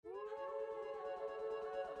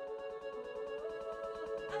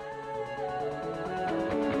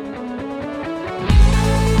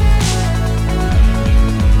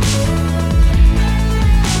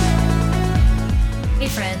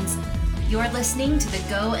listening to the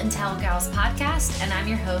Go and Tell Gals podcast, and I'm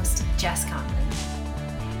your host, Jess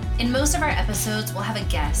Conlon. In most of our episodes, we'll have a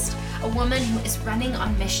guest, a woman who is running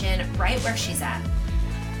on mission right where she's at.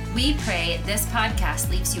 We pray this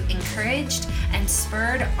podcast leaves you encouraged and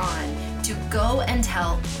spurred on to go and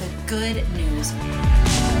tell the good news.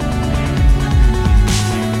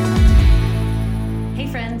 Hey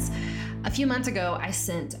friends. A few months ago, I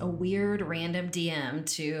sent a weird random DM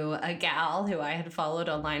to a gal who I had followed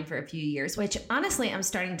online for a few years, which honestly I'm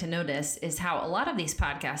starting to notice is how a lot of these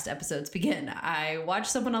podcast episodes begin. I watch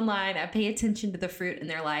someone online, I pay attention to the fruit in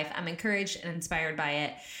their life, I'm encouraged and inspired by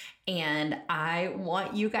it, and I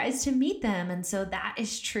want you guys to meet them. And so that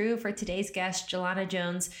is true for today's guest, Jillana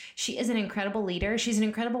Jones. She is an incredible leader. She's an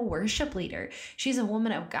incredible worship leader. She's a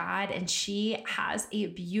woman of God, and she has a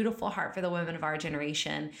beautiful heart for the women of our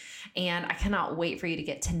generation. And I cannot wait for you to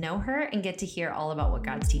get to know her and get to hear all about what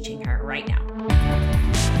God's teaching her right now.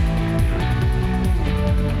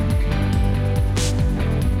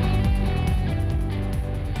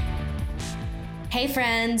 Hey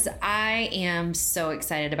friends, I am so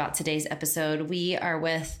excited about today's episode. We are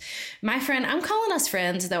with my friend. I'm calling us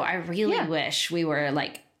friends, though I really wish we were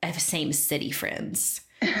like same city friends.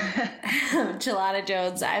 Jillana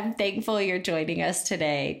Jones, I'm thankful you're joining us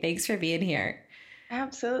today. Thanks for being here.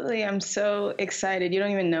 Absolutely. I'm so excited. You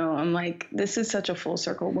don't even know. I'm like, this is such a full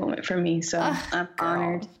circle moment for me. So I'm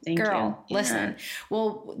honored. Thank you. Listen,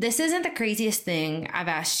 well, this isn't the craziest thing I've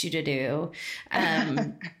asked you to do.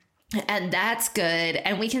 And that's good.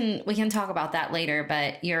 And we can talk about that later,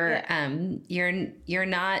 but you're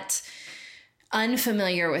not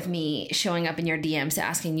unfamiliar with me showing up in your DMs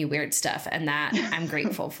asking you weird stuff, and that I'm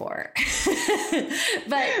grateful for.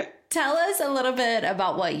 But tell us a little bit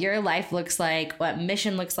about what your life looks like, what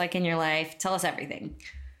mission looks like in your life. Tell us everything.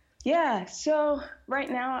 Yeah. So right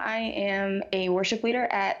now I am a worship leader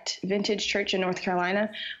at Vintage Church in North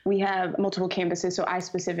Carolina. We have multiple campuses, so I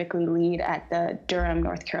specifically lead at the Durham,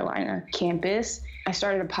 North Carolina campus. I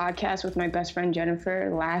started a podcast with my best friend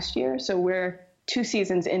Jennifer last year, so we're 2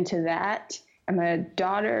 seasons into that. I'm a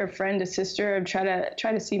daughter, a friend, a sister. I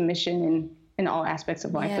try to see mission in all aspects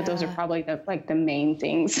of life, but those are probably the main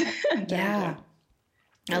things. Yeah.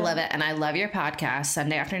 I love it. And I love your podcast.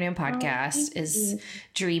 Sunday afternoon podcast is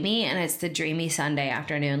dreamy, and it's the dreamy Sunday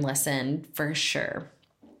afternoon listen for sure.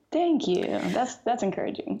 Thank you. That's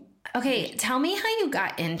encouraging. Okay. Tell me how you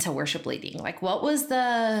got into worship leading. Like what was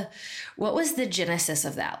the genesis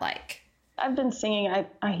of that like? I've been singing.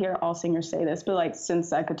 I hear all singers say this, but like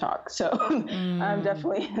since I could talk. So I'm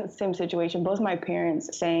definitely in the same situation. Both my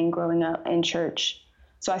parents sang growing up in church.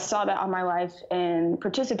 So I saw that all my life and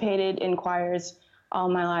participated in choirs all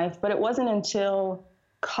my life. But it wasn't until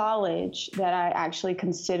college that I actually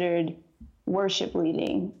considered worship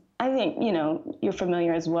leading. I think, you're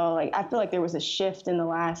familiar as well. Like, I feel like there was a shift in the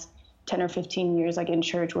last 10 or 15 years, like in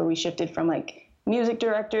church, where we shifted from like music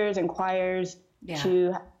directors and choirs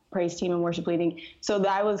to praise team and worship leading. So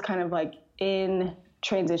that was kind of like in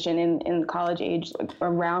transition in college age, like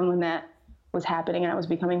around when that was happening, and I was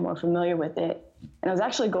becoming more familiar with it. And I was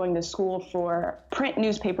actually going to school for print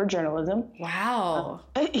newspaper journalism. Wow.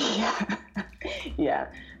 Yeah.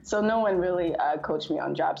 So no one really coached me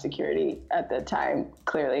on job security at the time,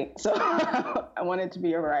 clearly. So I wanted to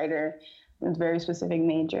be a writer. It was a very specific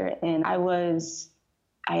major. And I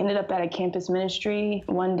ended up at a campus ministry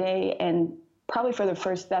one day, and probably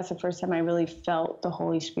that's the first time I really felt the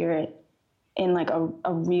Holy Spirit in like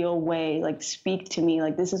a real way, like speak to me,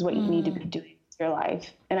 like this is what you need to be doing with your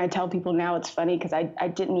life. And I tell people now, it's funny because I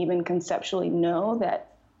didn't even conceptually know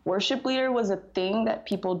that worship leader was a thing that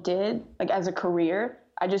people did like as a career.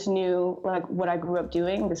 I just knew like what I grew up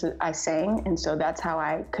doing. I sang. And so that's how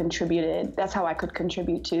I contributed. That's how I could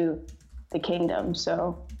contribute to the kingdom.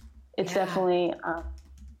 So it's definitely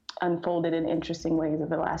unfolded in interesting ways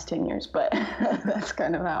over the last 10 years, but that's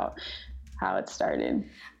kind of how it started.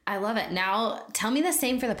 I love it. Now tell me the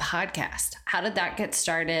same for the podcast. How did that get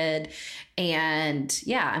started? And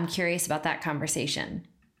I'm curious about that conversation.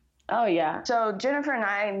 Oh yeah. So Jennifer and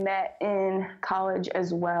I met in college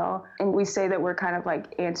as well. And we say that we're kind of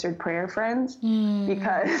like answered prayer friends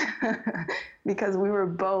because we were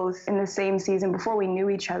both in the same season before we knew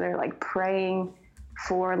each other, like praying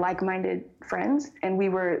for like-minded friends. And we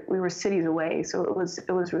were cities away. So it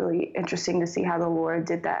was really interesting to see how the Lord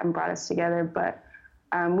did that and brought us together. But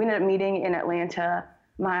we ended up meeting in Atlanta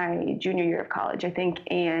my junior year of college, I think.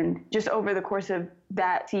 And just over the course of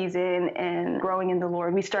that season and growing in the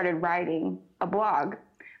Lord, we started writing a blog,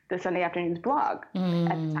 the Sunday Afternoons blog at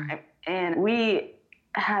the time. And we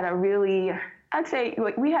had a really I'd say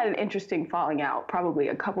like we had an interesting falling out probably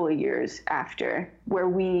a couple of years after, where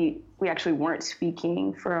we actually weren't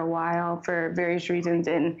speaking for a while for various reasons,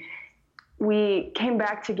 and we came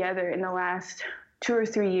back together in the last 2 or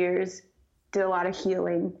 3 years, did a lot of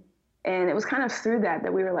healing, and it was kind of through that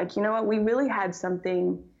we were like, you know what, we really had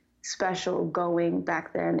something special going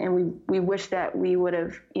back then, and we wish that we would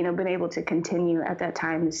have, you know, been able to continue at that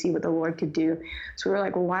time to see what the Lord could do. So we were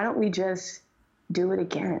like, well, why don't we just do it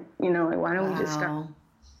again? You know, like, why don't we just start?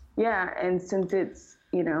 Yeah. And since it's,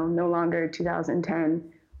 you know, no longer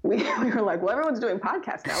 2010, we were like, well, everyone's doing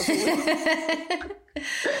podcasts now. So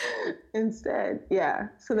instead. Yeah.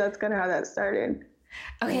 So that's kind of how that started.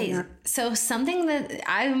 Okay. Yeah. So something that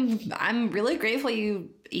I'm really grateful you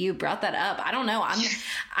brought that up. I don't know.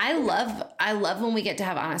 I love when we get to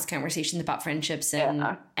have honest conversations about friendships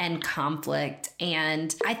and conflict.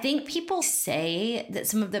 And I think people say that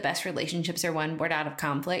some of the best relationships are one born out of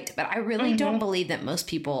conflict, but I really don't believe that most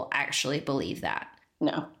people actually believe that.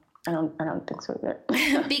 No, I don't think so either.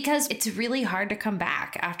 Because it's really hard to come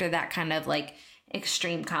back after that kind of like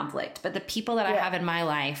extreme conflict. But the people that I have in my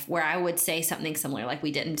life where I would say something similar, like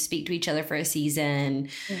we didn't speak to each other for a season,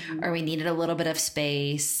 or we needed a little bit of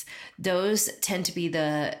space, those tend to be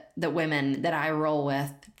the women that I roll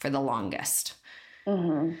with for the longest.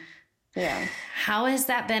 Yeah. How has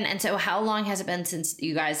that been? And so how long has it been since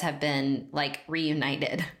you guys have been like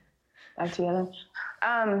reunited? Back together?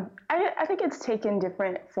 I think it's taken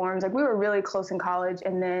different forms. Like we were really close in college,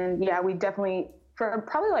 and then we definitely for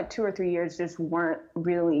probably like 2 or 3 years just weren't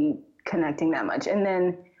really connecting that much. And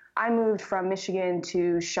then I moved from Michigan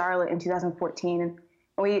to Charlotte in 2014. And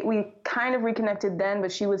we kind of reconnected then,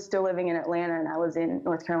 but she was still living in Atlanta and I was in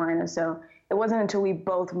North Carolina. So it wasn't until we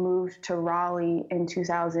both moved to Raleigh in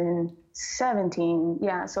 2017.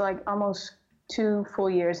 Yeah. So like almost 2 full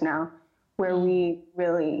years now where we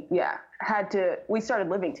really, we started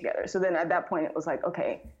living together. So then at that point it was like,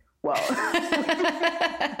 okay, well,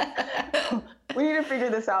 we need to figure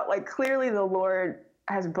this out. Like clearly the Lord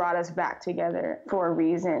has brought us back together for a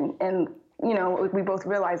reason. And, you know, we both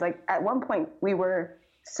realized like at one point we were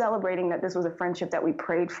celebrating that this was a friendship that we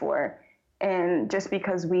prayed for. And just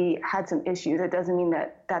because we had some issues, it doesn't mean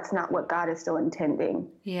that that's not what God is still intending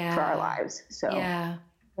for our lives. So, yeah.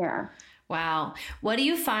 Wow. What do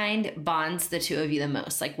you find bonds the two of you the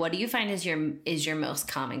most? Like, what do you find is your most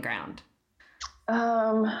common ground?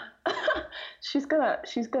 She's gonna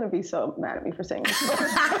be so mad at me for saying this.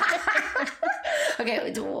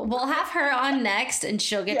 Okay, we'll have her on next, and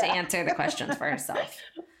she'll get to answer the questions for herself.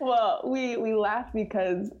 Well, we laugh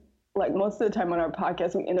because like most of the time on our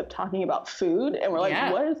podcast, we end up talking about food, and we're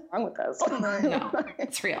like, what is wrong with us? No,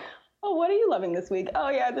 it's real. Oh, what are you loving this week? Oh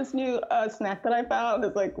yeah, this new snack that I found.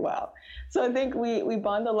 It's like, wow. So I think we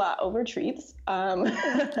bond a lot over treats. I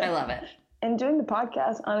love it. And doing the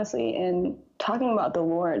podcast, honestly, and talking about the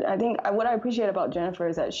Lord, I think what I appreciate about Jennifer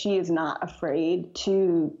is that she is not afraid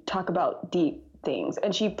to talk about deep things.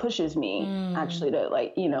 And she pushes me actually to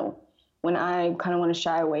like, you know, when I kind of want to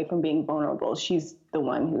shy away from being vulnerable, she's the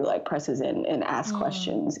one who like presses in and asks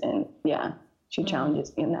questions. And she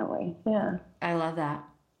challenges me in that way. Yeah. I love that.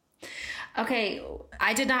 Okay.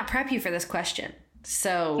 I did not prep you for this question.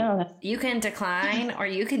 So you can decline or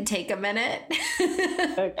you can take a minute.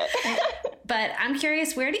 Okay. But I'm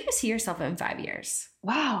curious, where do you see yourself in 5 years?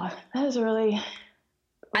 Wow. That is really...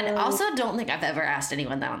 I also don't think I've ever asked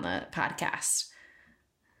anyone that on the podcast.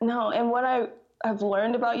 No. And what I've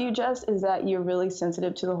learned about you, Jess, is that you're really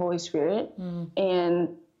sensitive to the Holy Spirit.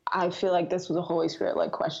 And I feel like this was a Holy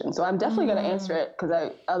Spirit-like question. So I'm definitely going to answer it because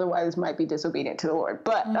I otherwise might be disobedient to the Lord.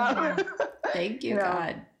 But thank you,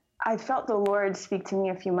 God. I felt the Lord speak to me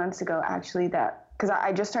a few months ago, actually, that because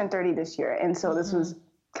I just turned 30 this year. And so this was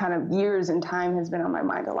kind of years and time has been on my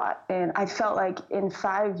mind a lot. And I felt like in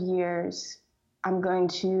 5 years, I'm going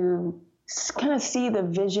to kind of see the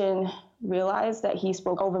vision realize that he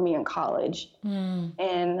spoke over me in college.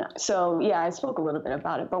 And so, I spoke a little bit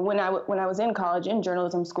about it. But when I was in college, in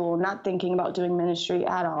journalism school, not thinking about doing ministry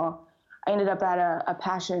at all, I ended up at a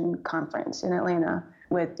passion conference in Atlanta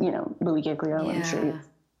with, you know, Louis Giglio, I'm sure.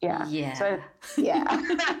 Yeah. So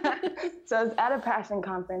I was at a passion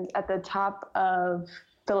conference at the top of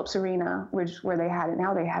Phillips Arena, where they had it.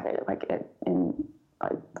 Now they have it like in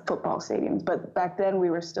like football stadiums. But back then we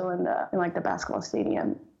were still in the basketball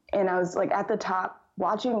stadium. And I was like at the top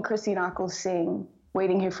watching Christy Knuckles sing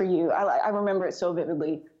Waiting Here for You. I remember it so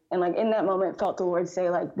vividly. And like in that moment felt the Lord say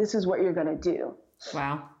like, this is what you're going to do.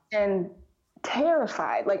 Wow. And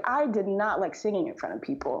terrified. Like I did not like singing in front of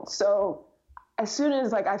people. So as soon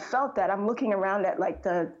as like I felt that, I'm looking around at like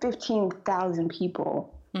the 15,000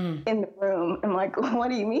 people in the room. I'm like, what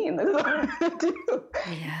do you mean? This is what I'm gonna do.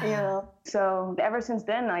 Yeah. You know? So ever since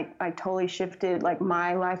then, I totally shifted like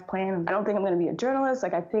my life plan. I don't think I'm going to be a journalist.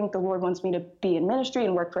 Like, I think the Lord wants me to be in ministry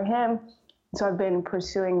and work for him. So I've been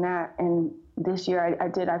pursuing that. And this year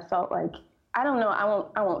I felt like, I don't know.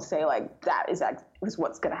 I won't say like that is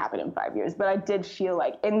what's going to happen in 5 years, but I did feel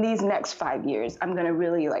like in these next 5 years, I'm going to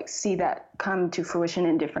really like see that come to fruition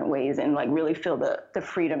in different ways and like really feel the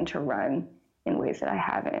freedom to run in ways that I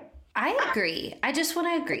haven't. I agree. I just want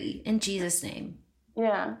to agree in Jesus' name.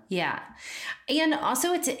 Yeah. Yeah. And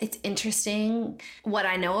also it's interesting what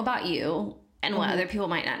I know about you and what other people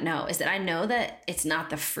might not know is that I know that it's not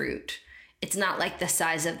the fruit. It's not like the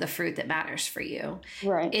size of the fruit that matters for you.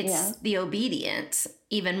 Right. It's the obedience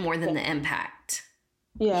even more than the impact.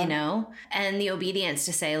 Yeah. You know, and the obedience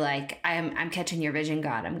to say like, I'm catching your vision,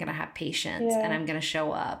 God. I'm going to have patience and I'm going to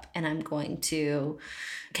show up and I'm going to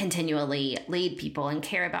continually lead people and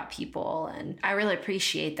care about people. And I really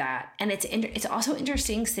appreciate that. And it's also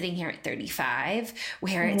interesting sitting here at 35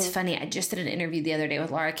 where it's funny. I just did an interview the other day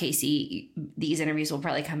with Laura Casey. These interviews will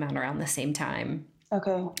probably come out around the same time.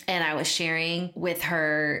 Okay. And I was sharing with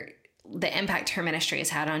her the impact her ministry has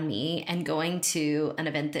had on me and going to an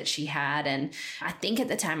event that she had. And I think at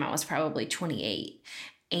the time I was probably 28.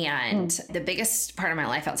 And the biggest part of my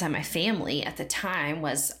life outside my family at the time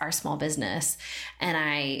was our small business.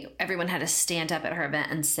 And everyone had to stand up at her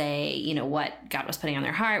event and say, you know, what God was putting on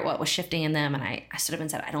their heart, what was shifting in them. And I stood up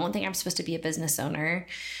and said, I don't think I'm supposed to be a business owner.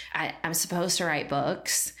 I'm supposed to write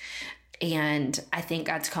books. And I think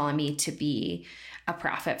God's calling me to be a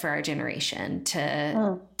prophet for our generation,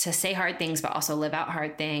 to say hard things, but also live out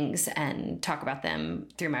hard things and talk about them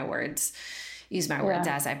through my words, use my words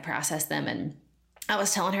as I process them. And I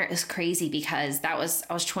was telling her it was crazy because I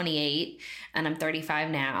was 28 and I'm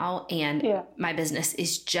 35 now. And my business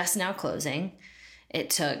is just now closing.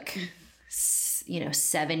 It took,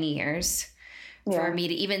 7 years for me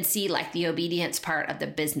to even see like the obedience part of the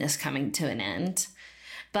business coming to an end.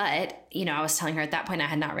 But, I was telling her at that point I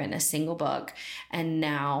had not written a single book. And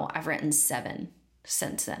now I've written 7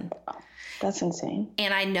 since then. Wow. That's insane.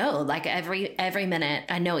 And I know like every minute,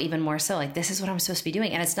 I know even more so like this is what I'm supposed to be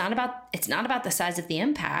doing. And it's not about the size of the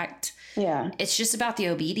impact. Yeah. It's just about the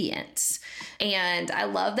obedience. And I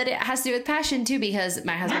love that it has to do with passion too, because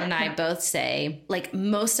my husband and I both say like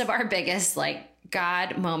most of our biggest like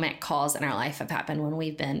God moment calls in our life have happened when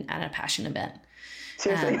we've been at a passion event.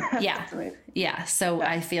 Seriously. Yeah. So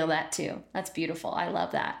I feel that too. That's beautiful. I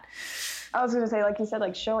love that. I was going to say, like you said,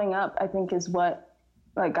 like showing up, I think is what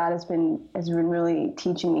like God has been really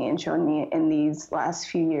teaching me and showing me in these last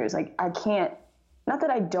few years. Like I can't, not that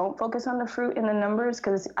I don't focus on the fruit and the numbers,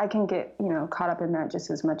 because I can get, caught up in that just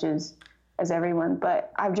as much as everyone,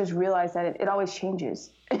 but I've just realized that it always changes.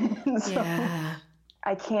 So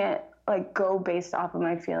I can't like go based off of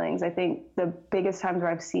my feelings. I think the biggest times where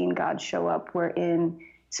I've seen God show up were in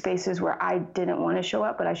spaces where I didn't want to show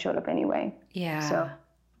up, but I showed up anyway. Yeah. So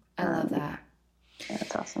I love that. Yeah,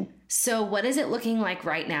 that's awesome. So what is it looking like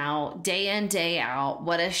right now, day in, day out?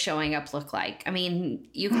 What does showing up look like? I mean,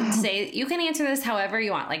 you can answer this however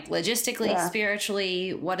you want, like logistically,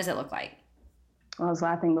 spiritually, what does it look like? I was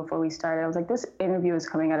laughing before we started. I was like, this interview is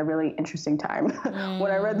coming at a really interesting time.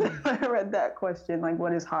 When I read that question, like,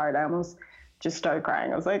 what is hard? I almost just started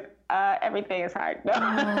crying. I was like, everything is hard.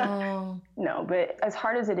 No, but as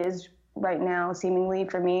hard as it is right now, seemingly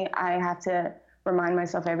for me, I have to remind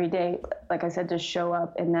myself every day, like I said, to show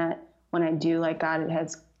up, and that when I do, like God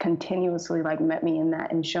has continuously like met me in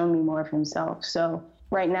that and shown me more of himself. So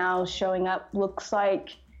right now, showing up looks like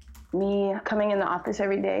me coming in the office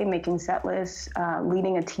every day, making set lists,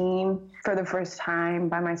 leading a team for the first time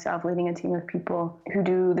by myself, leading a team of people who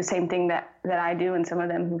do the same thing that I do, and some of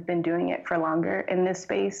them who've been doing it for longer in this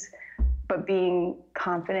space, but being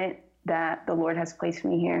confident that the Lord has placed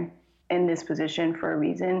me here in this position for a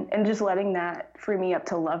reason, and just letting that free me up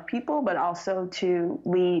to love people, but also to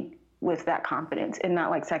lead with that confidence and not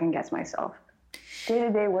like second guess myself.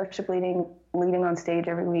 Day-to-day worship leading on stage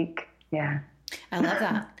every week. Yeah. I love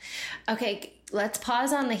that. Okay, let's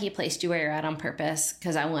pause on the He Placed You Where You're At on purpose,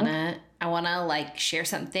 because I wanna like share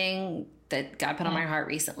something that God put on my heart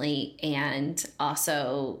recently, and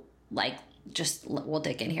also like we'll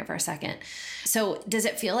dig in here for a second. So does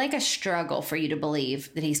it feel like a struggle for you to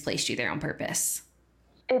believe that he's placed you there on purpose?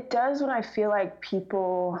 It does when I feel like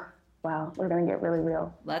people, wow, we're going to get really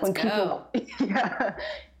real. Let's go.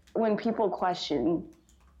 When people question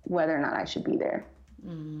whether or not I should be there.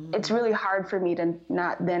 It's really hard for me to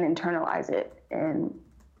not then internalize it and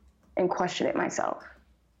question it myself.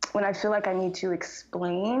 When I feel like I need to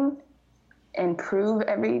explain and prove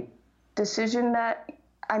every decision that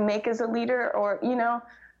I make as a leader, or,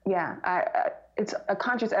 it's a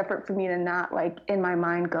conscious effort for me to not like in my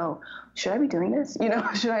mind go, should I be doing this?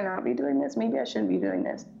 Should I not be doing this? Maybe I shouldn't be doing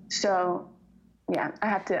this. So yeah, I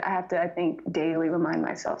have to, I think, daily remind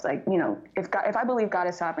myself, like, if I believe God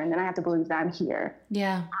is sovereign, then I have to believe that I'm here.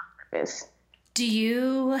 Yeah. On purpose. Do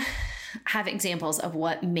you have examples of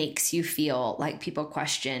what makes you feel like people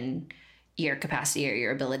question your capacity or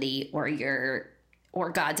your ability or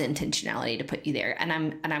God's intentionality to put you there?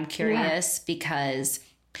 And I'm curious because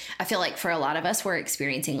I feel like for a lot of us, we're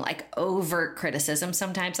experiencing like overt criticism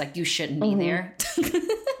sometimes, like you shouldn't be there.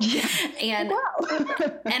 And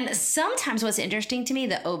and sometimes what's interesting to me,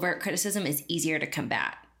 the overt criticism is easier to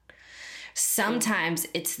combat. Sometimes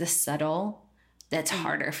it's the subtle that's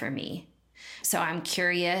harder for me. So I'm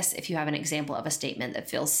curious if you have an example of a statement that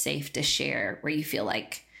feels safe to share where you feel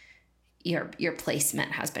like your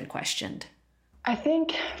placement has been questioned. I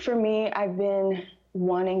think for me, I've been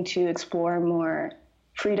wanting to explore more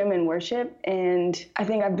freedom in worship. And I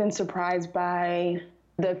think I've been surprised by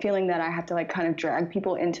the feeling that I have to like kind of drag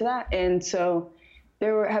people into that. And so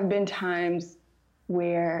there have been times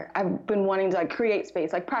where I've been wanting to like create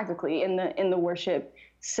space, like practically in the worship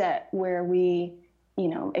set where we,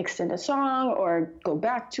 extend a song or go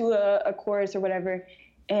back to a chorus or whatever.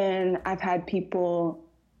 And I've had people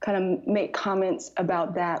kind of make comments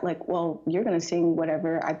about that, like, well, you're going to sing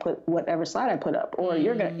whatever slide I put up, or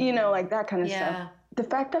you're going to, like that kind of stuff. The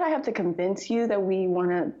fact that I have to convince you that we want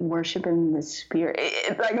to worship in the spirit,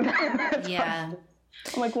 like that's hard.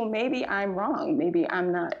 I'm like, well, maybe I'm wrong. Maybe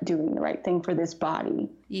I'm not doing the right thing for this body.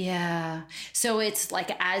 Yeah. So it's like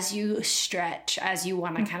as you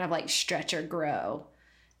want to kind of like stretch or grow,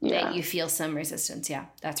 that you feel some resistance. Yeah,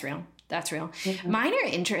 that's real. That's real. Mm-hmm. Mine are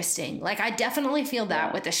interesting. Like I definitely feel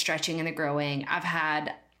that with the stretching and the growing. I've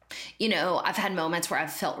had moments where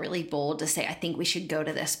I've felt really bold to say, I think we should go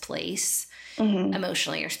to this place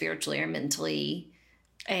emotionally or spiritually or mentally.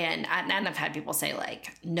 And I've had people say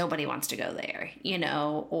like, nobody wants to go there,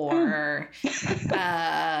 or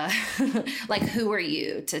like, who are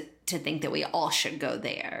you to think that we all should go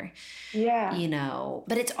there? Yeah.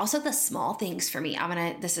 But it's also the small things for me.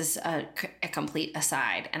 This is a complete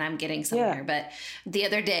aside and I'm getting somewhere, but the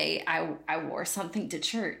other day I wore something to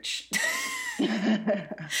church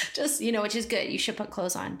just, which is good. You should put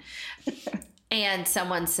clothes on. And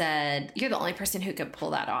someone said, you're the only person who could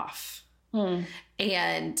pull that off.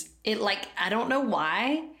 And it like, I don't know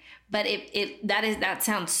why, but that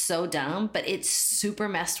sounds so dumb, but it's super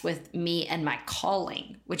messed with me and my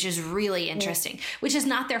calling, which is really interesting, which is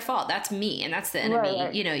not their fault. That's me. And that's the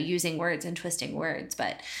enemy, using words and twisting words.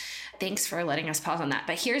 But thanks for letting us pause on that.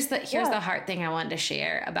 But here's the hard thing I wanted to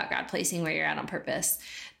share about God placing where you're at on purpose.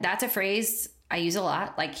 That's a phrase I use a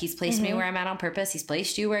lot. Like he's placed me where I'm at on purpose. He's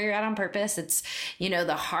placed you where you're at on purpose. It's,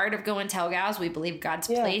 the heart of Go and Tell Gals. We believe God's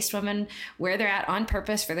placed women where they're at on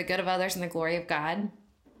purpose for the good of others and the glory of God.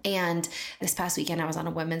 And this past weekend I was on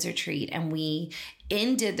a women's retreat and we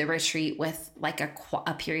ended the retreat with like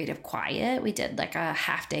a period of quiet. We did like a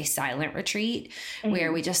half-day silent retreat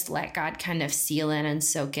where we just let God kind of seal in and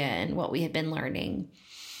soak in what we had been learning.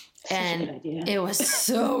 And it was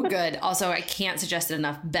so good. Also, I can't suggest it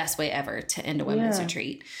enough. Best way ever to end a women's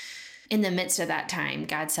retreat. In the midst of that time,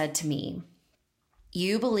 God said to me,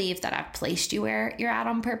 you believe that I've placed you where you're at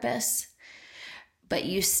on purpose, but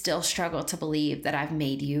you still struggle to believe that I've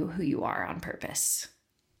made you who you are on purpose.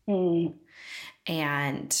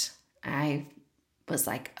 And I was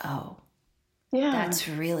like, oh, that's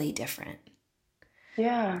really different.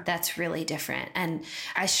 Yeah. That's really different. And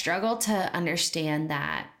I struggle to understand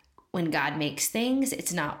that when God makes things,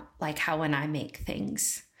 it's not like how when I make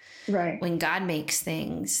things. Right. When God makes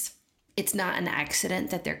things, it's not an accident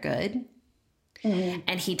that they're good.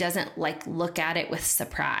 And he doesn't like look at it with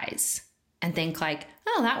surprise and think like,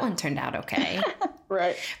 oh, that one turned out okay.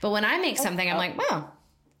 Right. But when I make something, I'm like, well,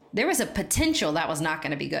 there was a potential that was not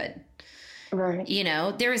going to be good. Right.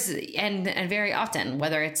 And very often,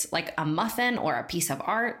 whether it's like a muffin or a piece of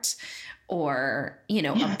art or,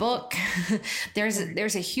 a book,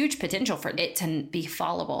 there's a huge potential for it to be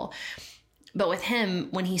fallible. But with him,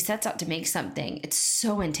 when he sets out to make something, it's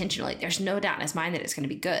so intentionally. There's no doubt in his mind that it's going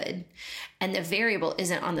to be good. And the variable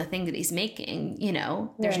isn't on the thing that he's making,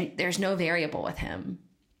 there's no variable with him.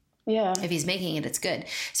 Yeah. If he's making it, it's good.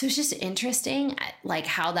 So it's just interesting, like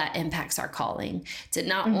how that impacts our calling to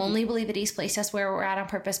not only believe that he's placed us where we're at on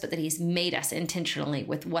purpose, but that he's made us intentionally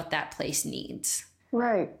with what that place needs.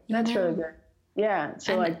 Right. That's really good. Yeah.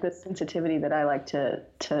 So like the sensitivity that I like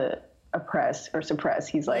to oppress or suppress,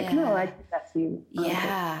 he's like, no, I think that's you.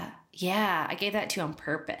 Yeah. I gave that to you on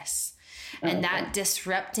purpose. And that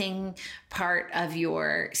disrupting part of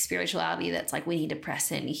your spirituality that's like, we need to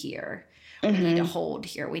press in here. We need to hold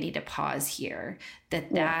here. We need to pause here.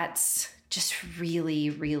 That's just really,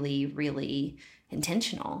 really, really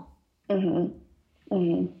intentional. And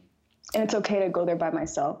it's okay to go there by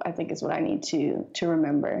myself, I think, is what I need to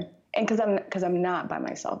remember. And because I'm not by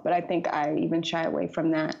myself, but I think I even shy away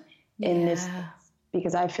from that in this,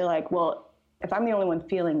 because I feel like, well, if I'm the only one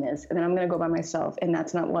feeling this, and then I'm going to go by myself, and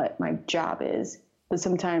that's not what my job is. But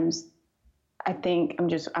sometimes I think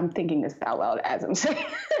I'm thinking this out loud as I'm saying.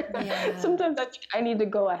 Sometimes I need to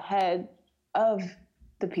go ahead of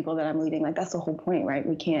the people that I'm leading. Like, that's the whole point, right?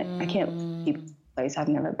 I can't keep a place I've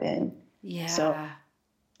never been. Yeah. So,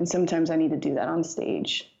 and sometimes I need to do that on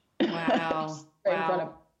stage. Wow.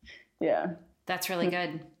 Yeah. That's really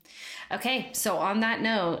good. Okay. So on that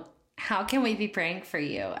note, how can we be praying for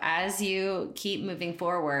you as you keep moving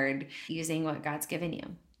forward using what God's given you?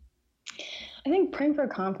 I think praying for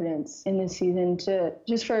confidence in this season,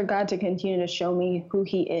 just for God to continue to show me who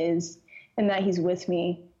he is and that he's with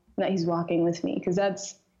me and that he's walking with me. Because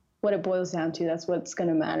that's what it boils down to. That's what's going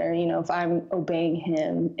to matter. You know, if I'm obeying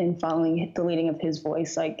him and following the leading of his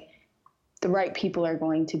voice, like, the right people are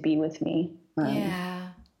going to be with me.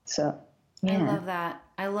 So, yeah.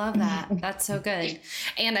 I love that. That's so good.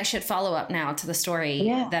 And I should follow up now to the story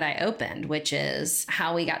that I opened, which is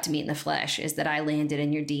how we got to meet in the flesh, is that I landed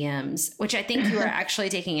in your DMs, which I think you were actually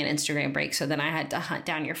taking an Instagram break. So then I had to hunt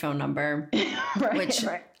down your phone number, which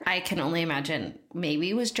I can only imagine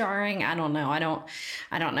maybe was jarring. I don't know. I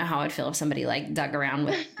don't know how I'd feel if somebody like dug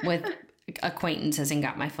around with acquaintances and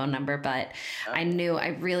got my phone number, but I knew I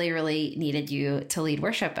really, really needed you to lead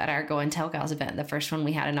worship at our Go and Tell Gals event, the first one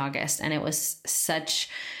we had in August. And it was such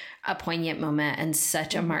a poignant moment and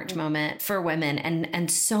such a marked moment for women and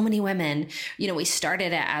so many women. You know, we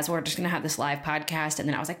started it as, we're just going to have this live podcast. And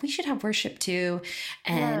then I was like, we should have worship too.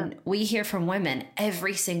 And we hear from women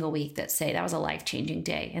every single week that say that was a life-changing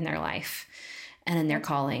day in their life and in their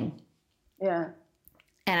calling. Yeah.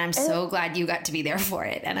 And I'm so glad you got to be there for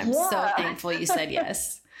it. And I'm so thankful you said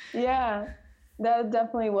yes. Yeah, that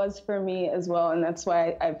definitely was for me as well. And that's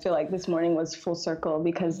why I feel like this morning was full circle,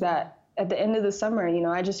 because that at the end of the summer, you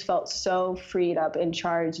know, I just felt so freed up and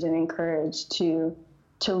charged and encouraged to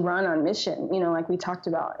run on mission, you know, like we talked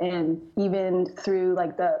about. And even through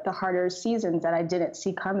like the harder seasons that I didn't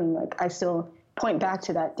see coming, like I still point back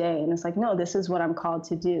to that day. And it's like, no, this is what I'm called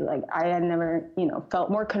to do. Like I had never, you know,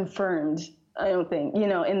 felt more confirmed, I don't think, you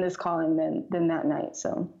know, in this calling than that night.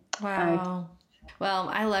 So, wow. Well,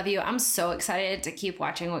 I love you. I'm so excited to keep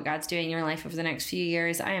watching what God's doing in your life over the next few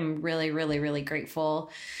years. I am really, really, really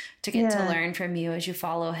grateful to get to learn from you as you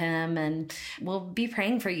follow him. And we'll be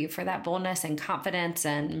praying for you for that boldness and confidence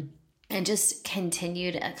and just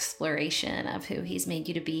continued exploration of who he's made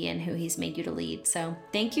you to be and who he's made you to lead. So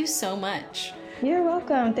thank you so much. You're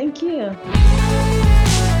welcome. Thank you.